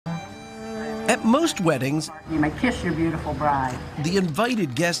At most weddings, you may kiss your beautiful bride. The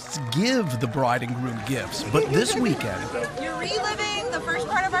invited guests give the bride and groom gifts, but this weekend, you're reliving the first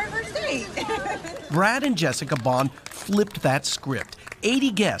part of our first date. Brad and Jessica Bond flipped that script.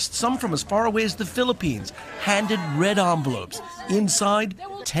 80 guests, some from as far away as the Philippines, handed red envelopes. Inside,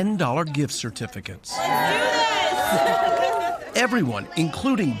 $10 gift certificates. Let's do this! Everyone,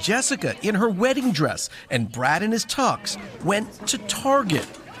 including Jessica in her wedding dress and Brad in his tux, went to Target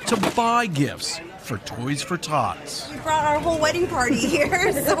to buy gifts for Toys for Tots. We brought our whole wedding party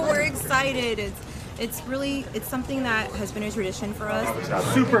here, so we're excited. It's something that has been a tradition for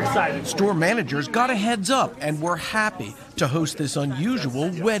us. Super excited. Store managers got a heads up and were happy to host this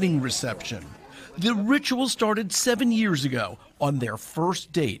unusual wedding reception. The ritual started 7 years ago. On their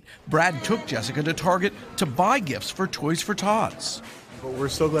first date, Brad took Jessica to Target to buy gifts for Toys for Tots. But we're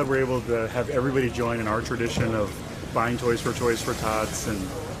so glad we're able to have everybody join in our tradition of buying toys for Tots, and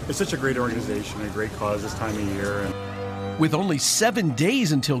it's such a great organization, a great cause this time of year. With only 7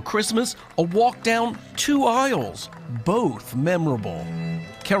 days until Christmas, a walk down 2 aisles, both memorable.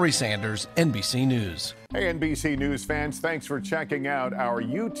 Kerry Sanders, NBC News. Hey, NBC News fans, thanks for checking out our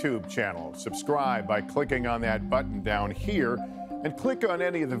YouTube channel. Subscribe by clicking on that button down here, and click on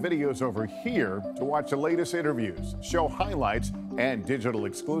any of the videos over here to watch the latest interviews, show highlights, and digital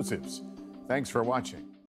exclusives. Thanks for watching.